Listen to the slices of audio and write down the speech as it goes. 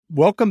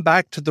Welcome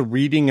back to the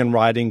Reading and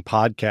Writing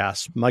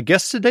Podcast. My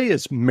guest today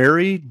is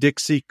Mary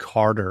Dixie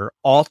Carter,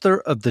 author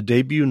of the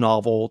debut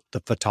novel, The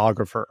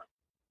Photographer.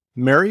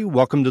 Mary,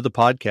 welcome to the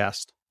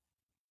podcast.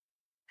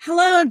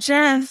 Hello,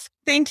 Jeff.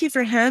 Thank you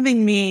for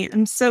having me.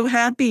 I'm so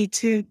happy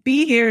to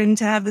be here and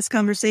to have this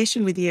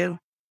conversation with you.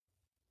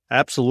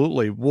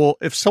 Absolutely. Well,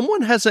 if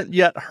someone hasn't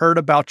yet heard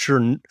about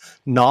your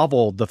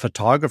novel, The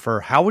Photographer,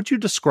 how would you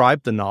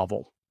describe the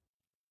novel?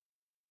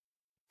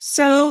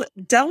 So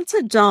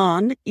Delta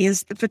Dawn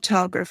is the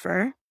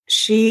photographer.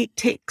 She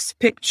takes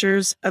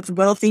pictures of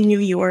wealthy New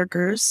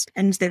Yorkers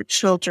and their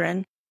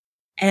children.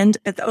 And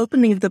at the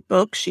opening of the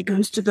book, she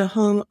goes to the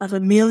home of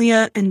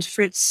Amelia and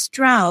Fritz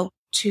Strauss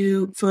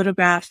to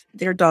photograph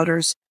their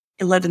daughter's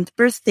 11th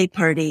birthday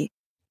party.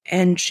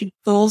 And she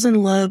falls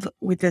in love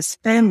with this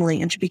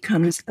family and she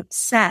becomes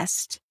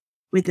obsessed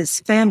with this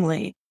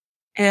family.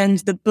 And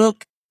the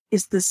book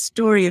is the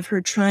story of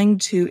her trying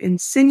to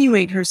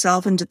insinuate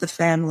herself into the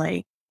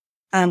family.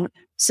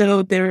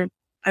 So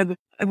I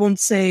won't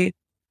say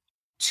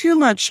too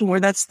much more.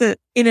 That's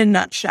in a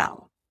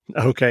nutshell.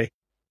 Okay.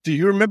 Do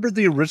you remember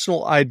the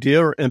original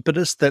idea or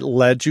impetus that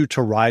led you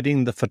to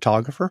writing The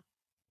Photographer?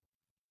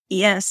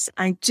 Yes,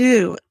 I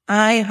do.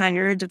 I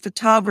hired a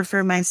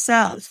photographer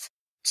myself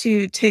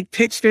to take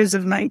pictures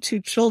of my two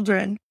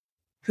children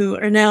who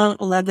are now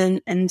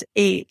 11 and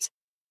 8.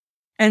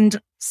 And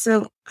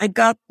so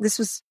this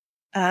was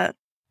a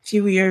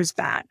few years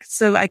back.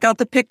 So I got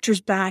the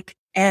pictures back.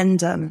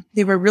 And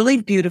they were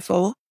really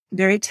beautiful,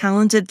 very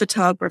talented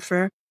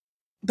photographer.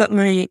 But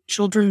my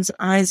children's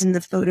eyes in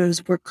the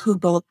photos were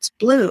cobalt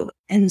blue,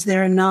 and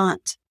they're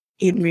not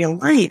in real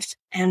life.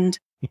 And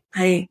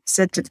I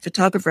said to the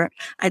photographer,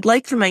 I'd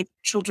like for my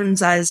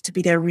children's eyes to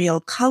be their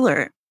real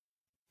color.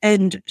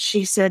 And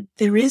she said,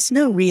 there is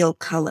no real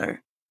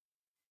color.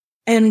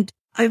 And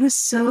I was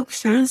so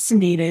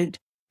fascinated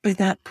by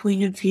that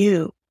point of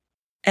view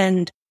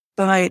and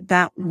by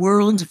that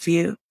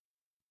worldview.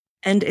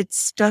 And it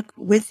stuck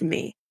with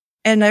me.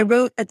 And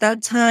at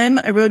that time,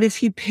 I wrote a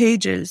few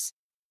pages,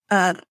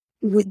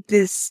 with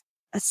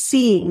a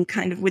scene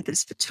kind of with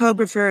this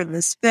photographer and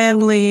this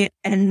family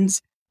and,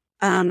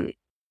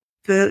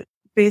 the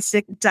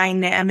basic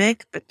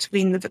dynamic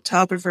between the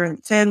photographer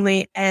and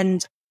family.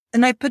 And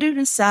then I put it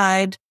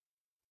aside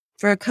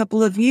for a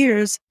couple of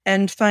years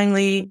and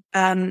finally,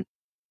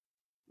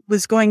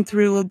 was going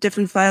through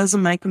different files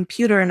on my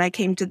computer and I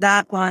came to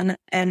that one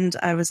and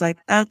I was like,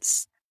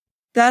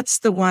 that's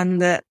the one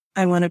that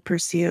I want to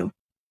pursue.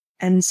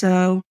 And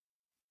so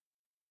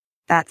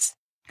that's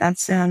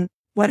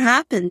what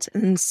happened.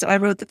 And so I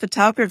wrote The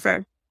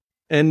Photographer.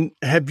 And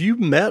have you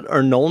met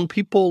or known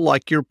people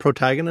like your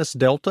protagonist,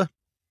 Delta?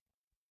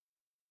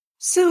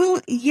 So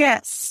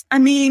yes. I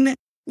mean,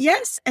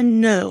 yes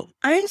and no.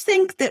 I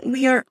think that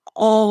we are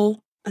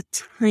all a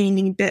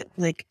tiny bit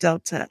like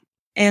Delta.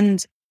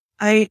 And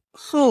I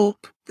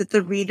hope that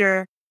the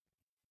reader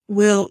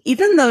will,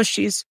 even though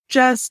she's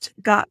just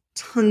got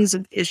tons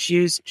of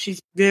issues,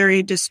 she's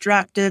very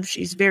destructive,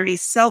 she's very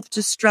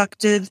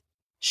self-destructive,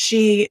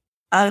 she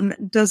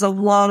does a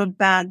lot of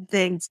bad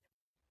things.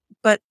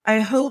 But I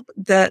hope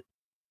that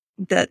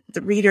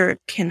the reader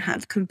can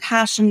have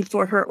compassion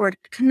for her or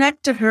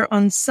connect to her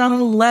on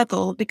some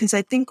level, because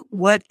I think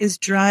what is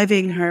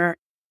driving her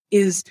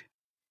is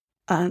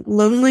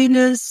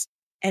loneliness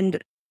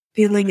and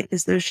feeling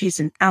as though she's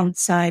an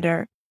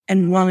outsider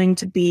and wanting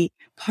to be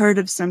part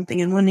of something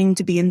and wanting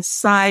to be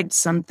inside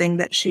something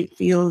that she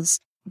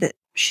feels that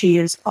she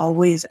is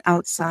always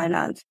outside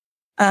of.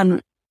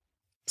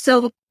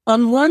 So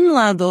on one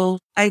level,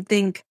 I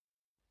think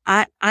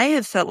I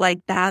have felt like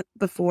that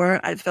before.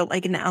 I felt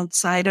like an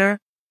outsider.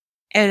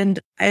 And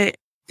I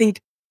think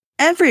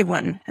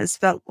everyone has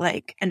felt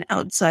like an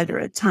outsider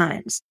at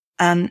times.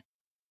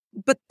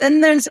 But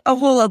then there's a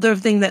whole other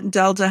thing that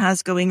Delta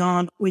has going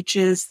on, which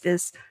is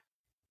this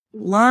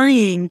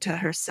lying to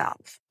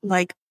herself,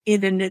 like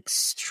in an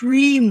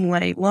extreme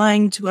way,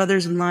 lying to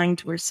others and lying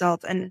to herself.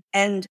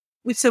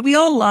 So we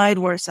all lie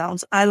to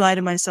ourselves. I lie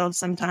to myself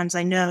sometimes,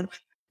 I know.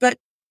 But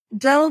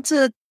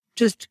Delta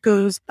just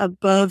goes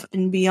above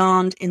and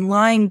beyond in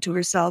lying to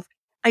herself.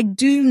 I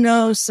do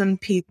know some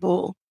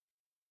people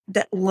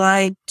that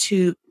lie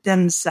to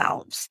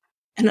themselves.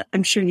 And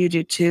I'm sure you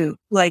do too.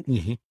 Like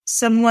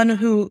someone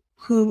who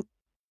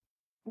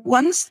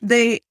once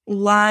they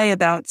lie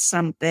about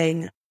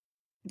something,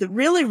 the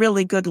really,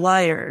 really good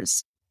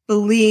liars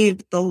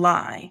believe the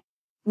lie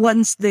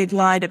once they've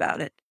lied about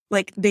it.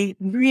 Like they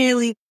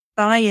really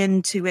buy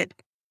into it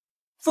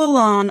full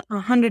on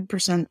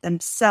 100%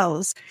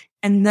 themselves.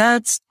 And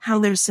that's how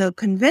they're so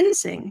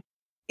convincing,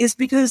 is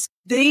because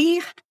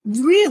they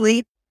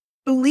really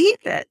believe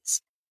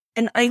it.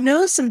 And I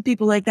know some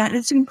people like that. And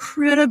it's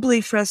incredibly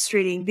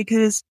frustrating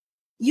because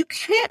you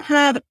can't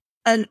have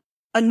a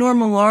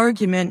normal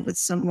argument with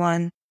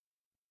someone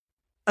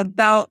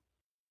about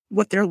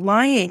what they're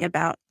lying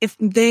about if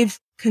they've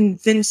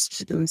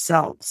convinced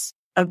themselves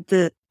of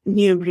the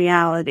new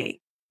reality.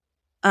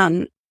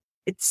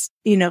 It's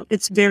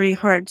very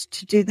hard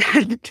to do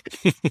that.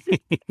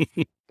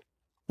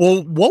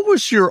 Well, what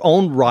was your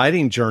own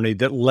writing journey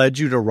that led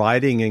you to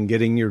writing and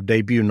getting your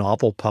debut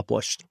novel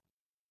published?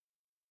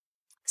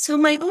 So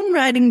my own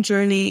writing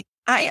journey,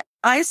 I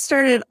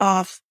started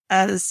off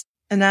as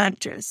an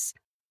actress.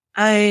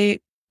 I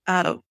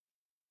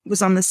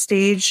was on the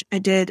stage. I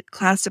did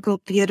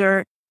classical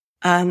theater,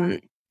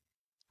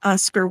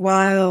 Oscar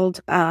Wilde,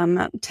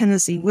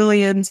 Tennessee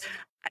Williams.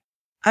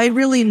 I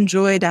really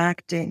enjoyed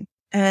acting,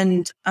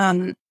 and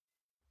I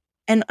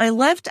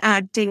left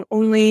acting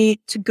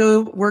only to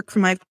go work for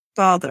my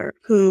father,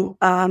 who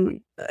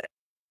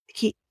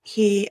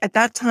he at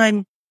that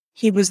time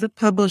he was the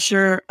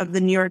publisher of the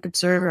New York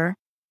Observer.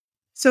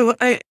 So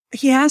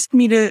he asked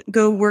me to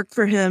go work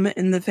for him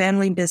in the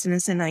family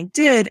business, and I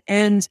did.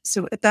 And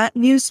so at that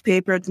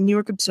newspaper, at the New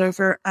York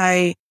Observer,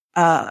 I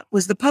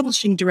was the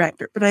publishing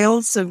director, but I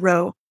also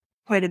wrote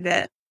quite a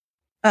bit.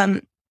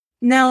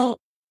 Now,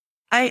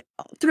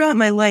 throughout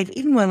my life,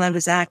 even when I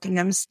was acting,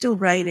 I was still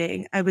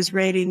writing. I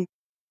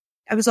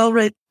was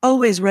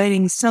always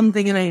writing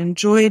something, and I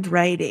enjoyed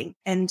writing,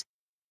 and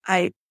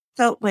I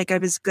felt like I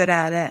was good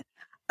at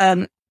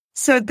it.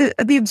 So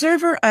the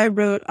Observer I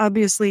wrote,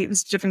 obviously it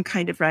was a different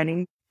kind of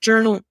writing,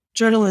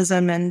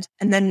 journalism. And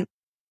then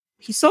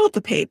he sold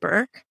the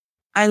paper.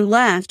 I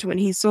left when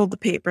he sold the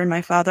paper,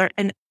 my father.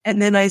 And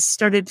then I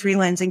started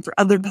freelancing for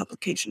other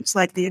publications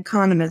like The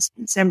Economist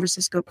and San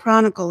Francisco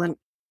Chronicle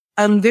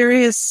and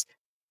various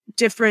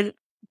different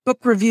book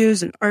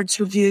reviews and arts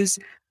reviews.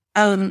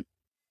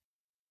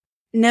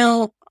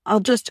 Now I'll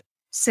just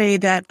say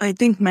that I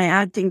think my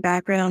acting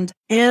background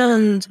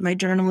and my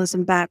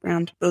journalism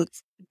background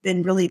both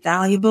been really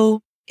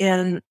valuable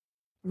in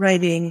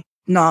writing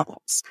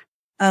novels,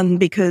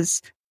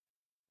 because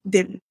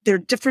they're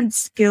different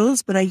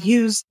skills, but I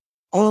use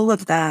all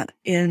of that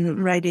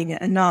in writing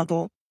a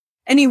novel.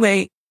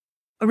 Anyway,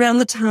 around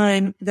the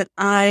time that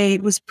I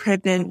was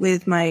pregnant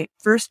with my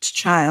first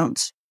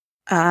child,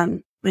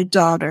 my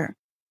daughter,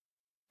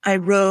 I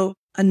wrote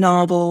a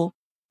novel,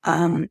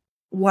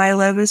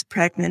 while I was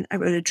pregnant. I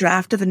wrote a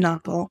draft of a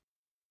novel.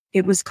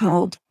 It was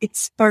called It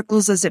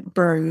Sparkles as It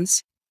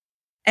Burns.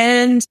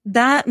 And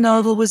that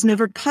novel was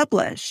never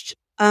published.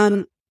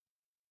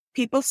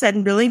 People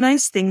said really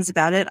nice things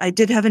about it. I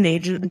did have a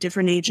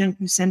different agent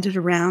who sent it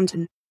around,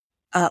 and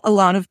a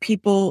lot of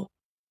people,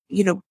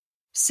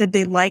 said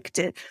they liked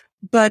it,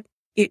 but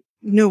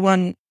no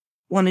one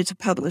wanted to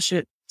publish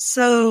it.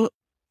 So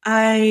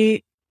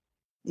I,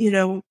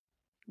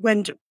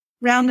 went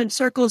round in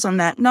circles on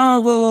that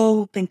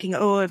novel, thinking,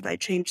 oh, if I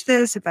change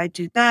this, if I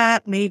do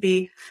that,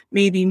 maybe.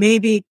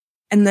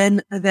 And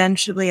then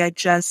eventually I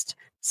just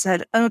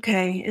said,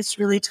 okay, it's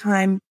really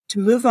time to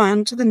move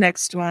on to the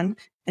next one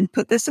and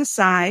put this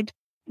aside.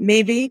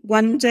 Maybe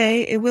one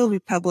day it will be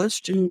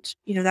published, and,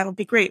 that would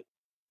be great.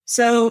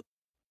 So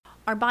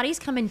our bodies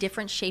come in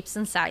different shapes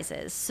and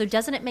sizes. So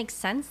doesn't it make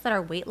sense that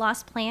our weight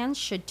loss plans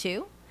should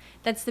too?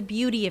 That's the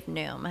beauty of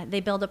Noom.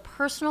 They build a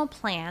personal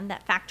plan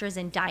that factors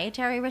in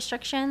dietary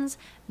restrictions,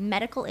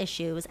 medical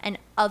issues, and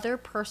other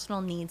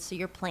personal needs so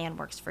your plan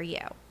works for you.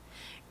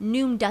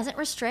 Noom doesn't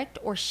restrict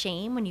or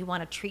shame when you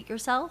want to treat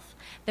yourself.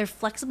 Their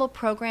flexible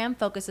program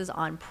focuses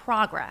on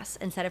progress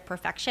instead of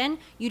perfection.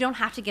 You don't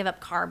have to give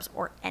up carbs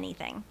or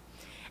anything.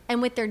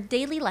 And with their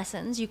daily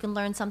lessons, you can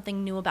learn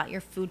something new about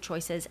your food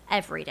choices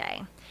every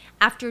day.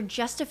 After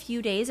just a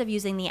few days of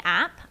using the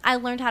app, I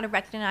learned how to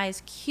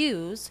recognize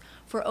cues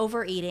for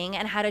overeating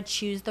and how to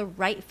choose the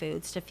right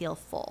foods to feel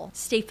full.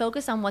 Stay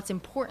focused on what's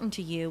important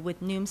to you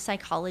with Noom's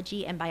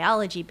psychology and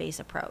biology-based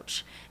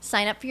approach.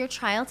 Sign up for your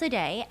trial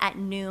today at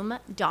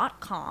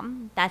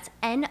Noom.com. That's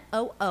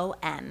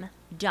Noom.com.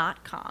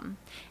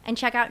 And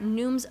check out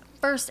Noom's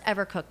first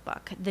ever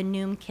cookbook, The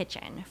Noom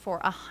Kitchen, for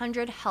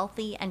 100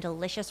 healthy and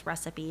delicious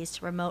recipes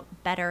to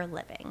promote better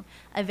living.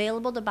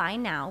 Available to buy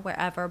now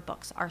wherever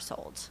books are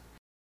sold.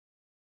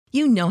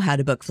 You know how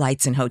to book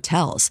flights and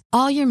hotels.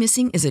 All you're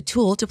missing is a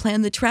tool to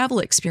plan the travel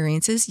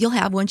experiences you'll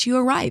have once you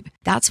arrive.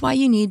 That's why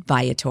you need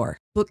Viator.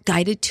 Book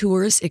guided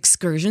tours,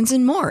 excursions,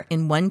 and more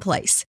in one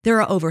place. There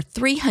are over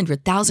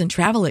 300,000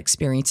 travel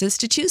experiences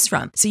to choose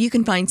from, so you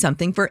can find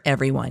something for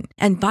everyone.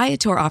 And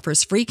Viator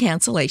offers free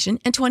cancellation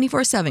and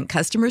 24/7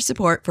 customer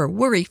support for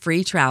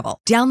worry-free travel.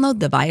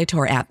 Download the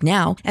Viator app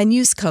now and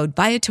use code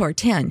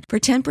Viator10 for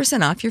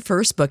 10% off your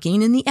first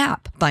booking in the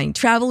app. Find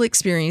travel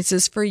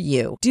experiences for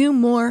you. Do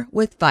more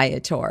with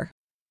Viator.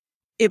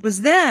 it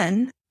was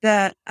then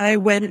that I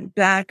went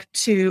back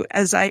to,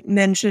 as I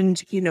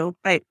mentioned,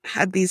 I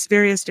had these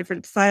various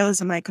different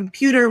files on my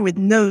computer with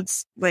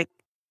notes, like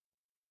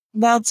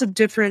lots of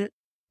different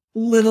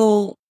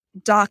little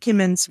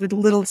documents with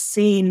little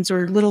scenes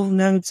or little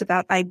notes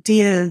about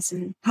ideas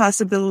and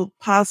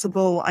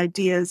possible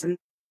ideas.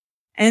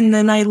 And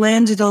then I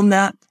landed on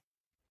that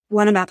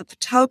one about the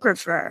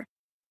photographer.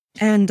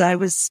 And I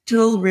was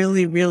still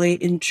really,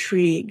 really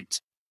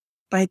intrigued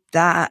by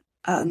that,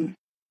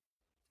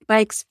 by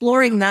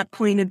exploring that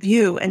point of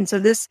view. And so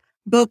this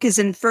book is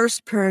in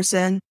first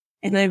person,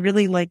 and I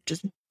really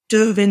just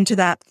dove into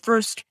that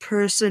first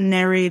person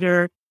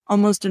narrator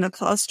almost in a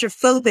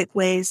claustrophobic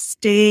way,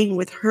 staying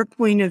with her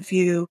point of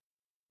view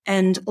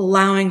and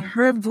allowing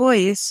her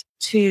voice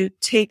to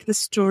take the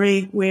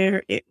story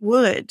where it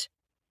would.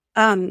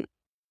 And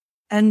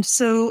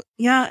so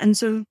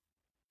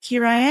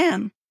here I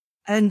am.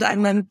 And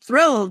I'm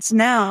thrilled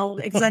now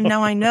because I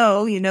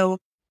know,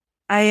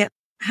 I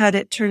had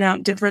it turn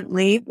out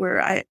differently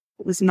where I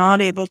was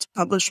not able to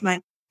publish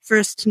my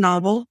first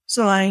novel.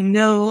 So I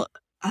know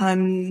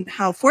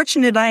how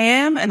fortunate I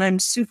am, and I'm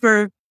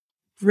super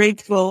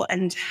grateful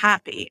and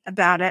happy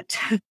about it.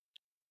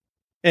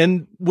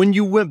 And when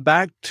you went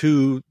back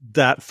to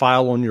that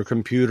file on your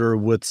computer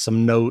with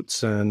some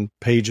notes and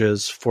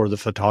pages for the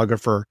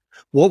photographer,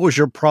 what was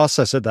your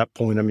process at that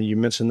point? I mean, you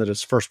mentioned that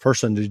it's first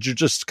person. Did you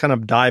just kind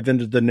of dive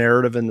into the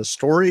narrative and the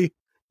story?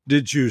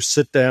 Did you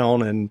sit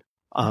down and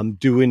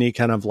do any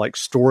kind of like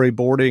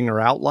storyboarding or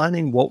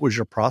outlining? What was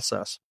your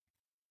process?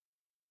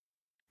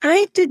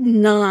 I did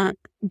not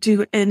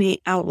do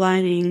any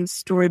outlining,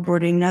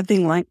 storyboarding,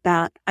 nothing like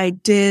that. I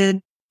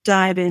did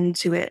dive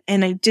into it,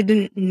 and I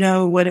didn't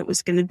know what it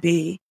was going to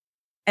be.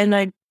 And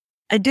I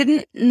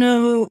didn't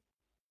know.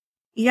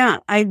 Yeah,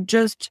 I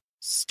just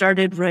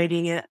started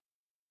writing it.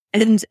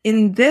 And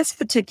in this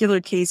particular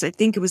case, I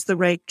think it was the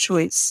right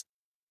choice.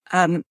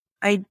 I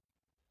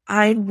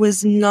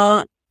was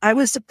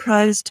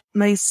surprised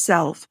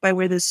myself by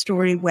where the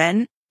story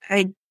went.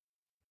 I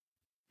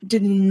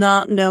did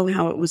not know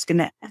how it was going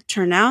to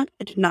turn out.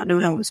 I did not know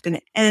how it was going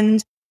to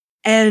end.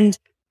 And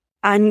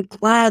I'm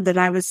glad that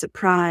I was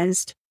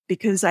surprised,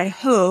 because I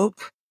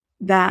hope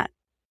that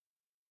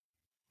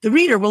the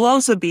reader will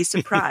also be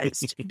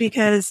surprised,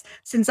 because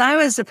since I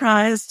was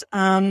surprised,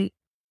 hopefully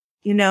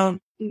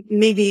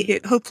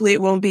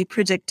it won't be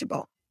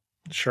predictable.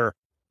 Sure.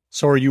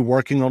 So are you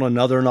working on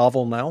another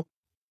novel now?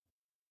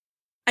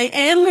 I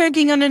am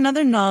working on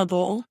another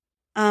novel.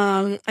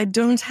 I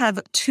don't have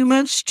too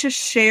much to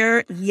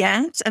share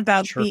yet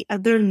about the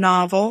other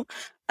novel.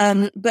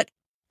 But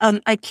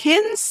I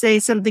can say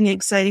something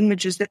exciting,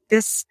 which is that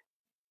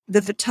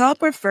the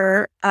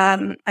photographer,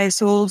 I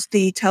sold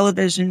the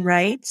television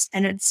rights,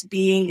 and it's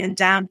being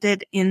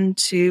adapted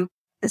into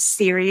a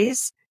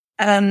series.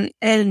 And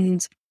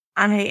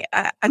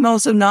I'm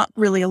also not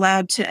really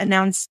allowed to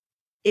announce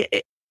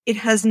it. It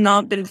has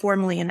not been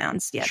formally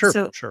announced yet.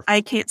 Sure.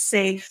 I can't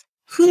say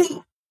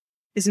who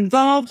is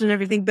involved and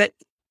everything, but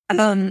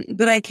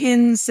I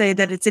can say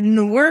that it's in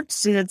the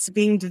works and it's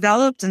being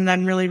developed, and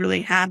I'm really,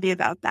 really happy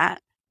about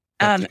that.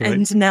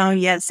 And now,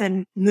 yes,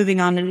 I'm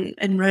moving on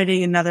and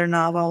writing another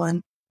novel,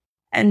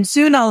 and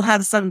soon I'll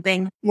have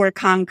something more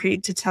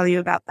concrete to tell you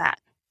about that.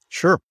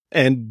 Sure.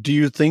 And do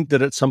you think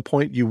that at some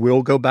point you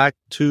will go back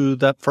to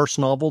that first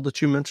novel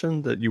that you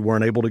mentioned that you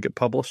weren't able to get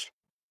published?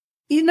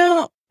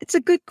 It's a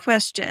good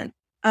question.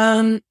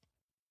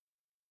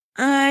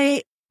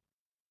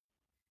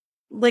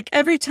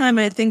 Every time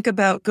I think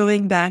about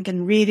going back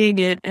and reading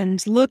it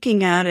and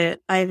looking at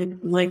it, I'm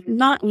like,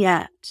 not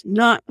yet.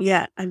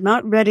 I'm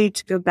not ready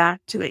to go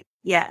back to it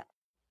yet.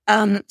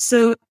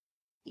 So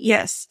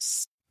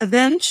yes,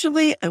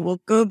 eventually I will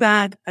go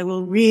back, I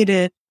will read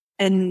it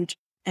and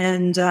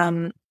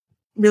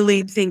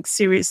really think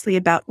seriously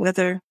about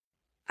whether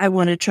I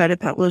want to try to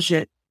publish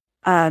it,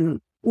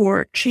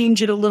 or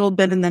change it a little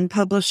bit and then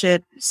publish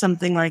it,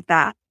 something like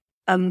that.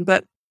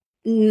 But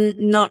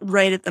not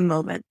right at the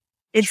moment.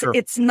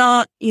 It's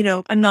not,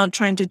 I'm not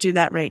trying to do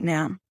that right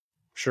now.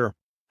 Sure.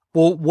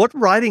 Well, what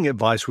writing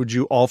advice would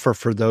you offer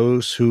for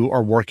those who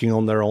are working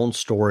on their own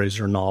stories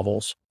or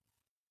novels?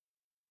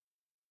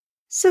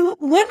 So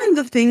one of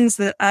the things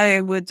that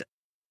I would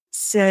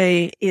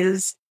say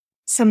is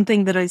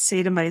something that I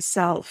say to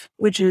myself,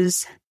 which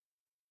is,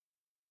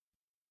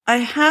 I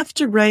have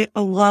to write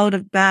a lot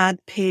of bad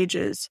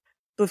pages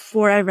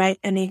before I write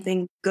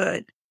anything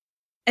good.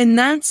 And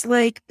that's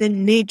like the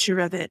nature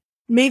of it.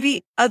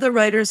 Maybe other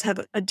writers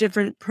have a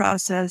different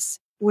process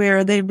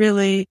where they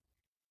really,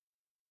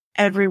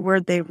 every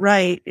word they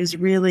write is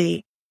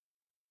really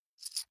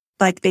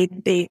like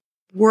they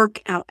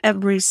work out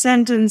every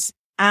sentence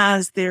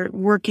as they're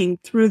working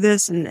through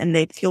this, and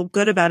they feel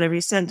good about every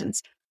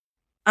sentence.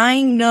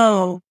 I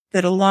know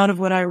that a lot of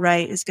what I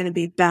write is going to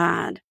be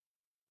bad.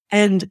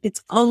 And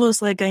it's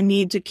almost like I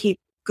need to keep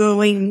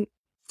going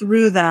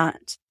through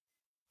that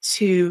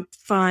to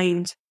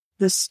find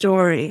the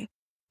story.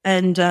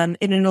 And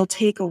it'll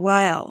take a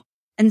while.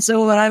 And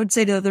so what I would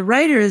say to the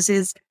writers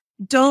is,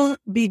 don't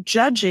be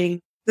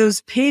judging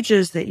those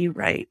pages that you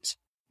write.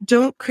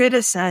 Don't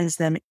criticize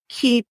them.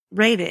 Keep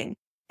writing.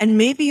 And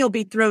maybe you'll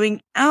be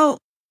throwing out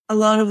a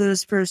lot of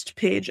those first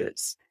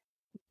pages,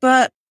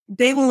 but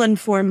they will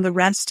inform the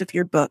rest of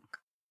your book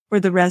or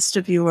the rest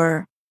of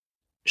your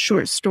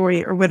short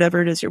story or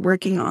whatever it is you're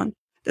working on.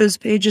 Those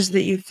pages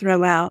that you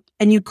throw out.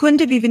 And you couldn't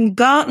have even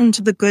gotten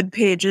to the good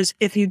pages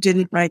if you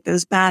didn't write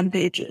those bad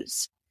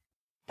pages.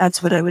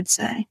 That's what I would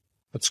say.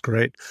 That's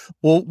great.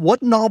 Well,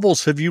 what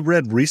novels have you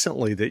read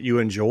recently that you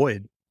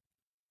enjoyed?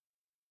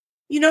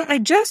 I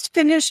just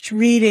finished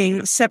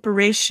reading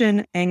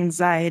Separation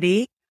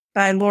Anxiety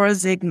by Laura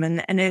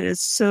Zigman, and it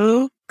is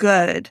so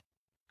good.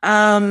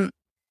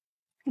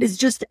 It's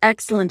just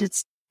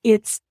excellent.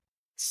 It's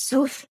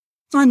so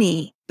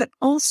funny, but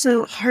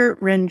also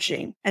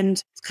heart-wrenching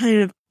and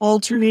kind of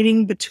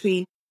alternating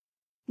between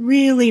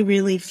really,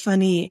 really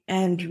funny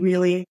and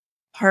really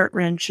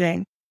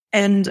heart-wrenching.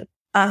 And,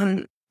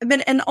 and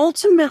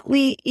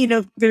ultimately,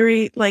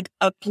 very like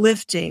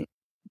uplifting.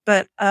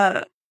 But,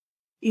 I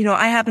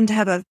happen to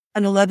have an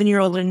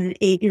 11-year-old and an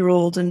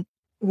 8-year-old. And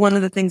one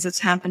of the things that's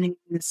happening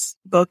in this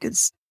book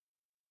is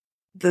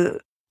the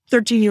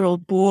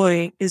 13-year-old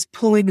boy is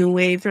pulling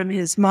away from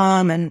his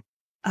mom and,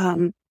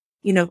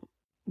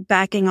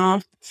 backing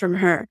off from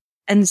her.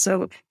 And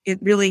so it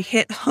really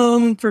hit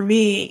home for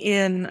me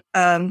in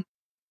a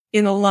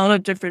lot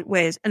of different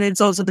ways. And it's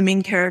also the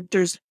main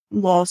character's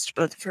lost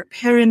both of her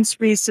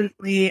parents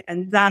recently.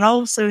 And that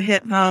also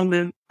hit home.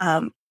 And,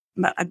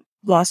 I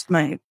lost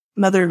my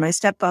mother and my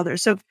stepfather.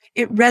 So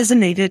it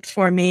resonated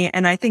for me.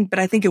 And I think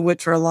it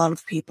would for a lot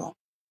of people.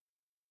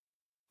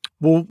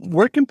 Well,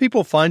 where can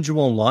people find you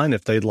online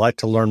if they'd like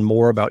to learn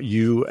more about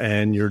you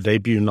and your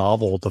debut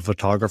novel, The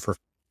Photographer?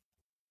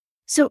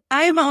 So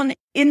I'm on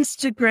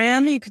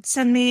Instagram. You could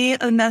send me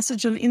a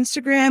message on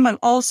Instagram. I'm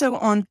also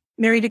on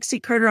Mary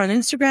Dixie Carter on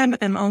Instagram.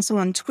 I'm also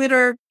on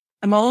Twitter.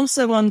 I'm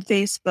also on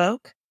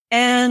Facebook.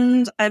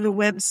 And I have a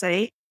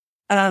website,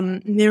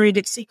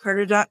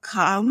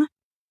 marydixiecarter.com.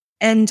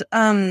 And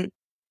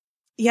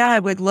I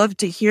would love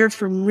to hear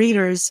from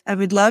readers. I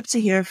would love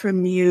to hear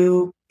from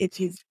you if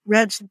you've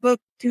read the book,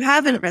 if you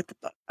haven't read the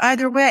book.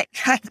 Either way,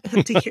 I'd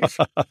love to hear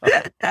from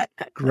you.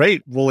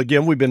 Great. Well,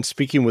 again, we've been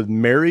speaking with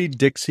Mary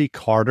Dixie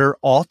Carter,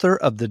 author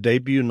of the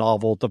debut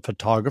novel, The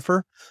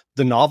Photographer.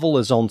 The novel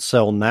is on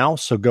sale now,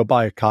 so go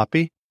buy a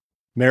copy.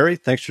 Mary,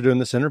 thanks for doing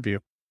this interview.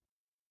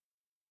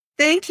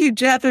 Thank you,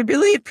 Jeff. I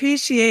really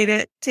appreciate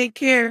it. Take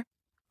care.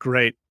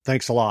 Great.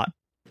 Thanks a lot.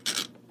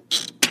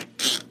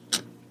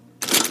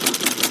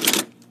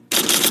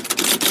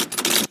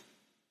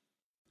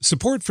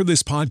 Support for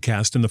this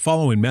podcast and the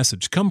following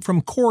message come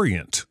from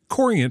Corient.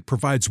 Corient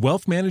provides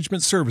wealth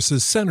management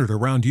services centered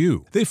around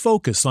you. They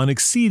focus on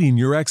exceeding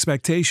your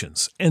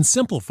expectations and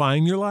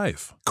simplifying your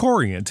life.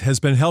 Corient has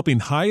been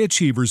helping high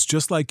achievers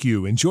just like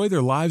you enjoy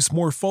their lives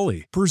more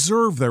fully,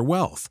 preserve their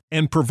wealth,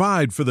 and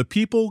provide for the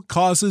people,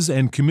 causes,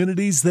 and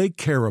communities they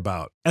care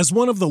about. As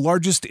one of the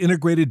largest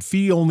integrated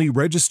fee-only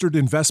registered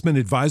investment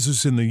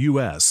advisors in the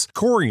U.S.,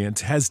 Corient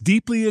has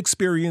deeply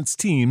experienced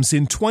teams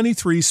in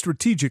 23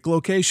 strategic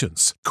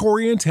locations.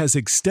 Corient has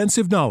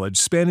extensive knowledge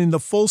spanning the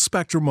full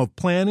spectrum of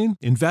planning,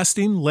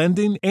 investing,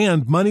 lending,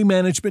 and money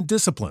management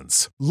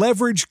disciplines.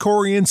 Leverage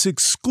Corient's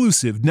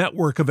exclusive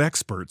network of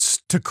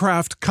experts to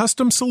craft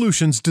custom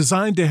solutions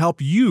designed to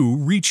help you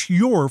reach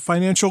your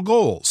financial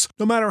goals,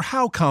 no matter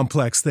how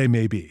complex they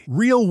may be.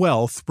 Real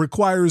wealth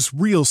requires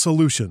real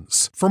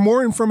solutions. For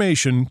more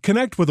information,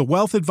 connect with a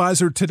wealth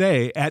advisor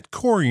today at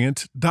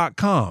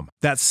Corient.com.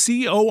 That's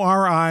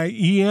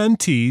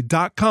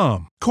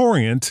Corient.com.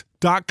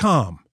 Corient.com.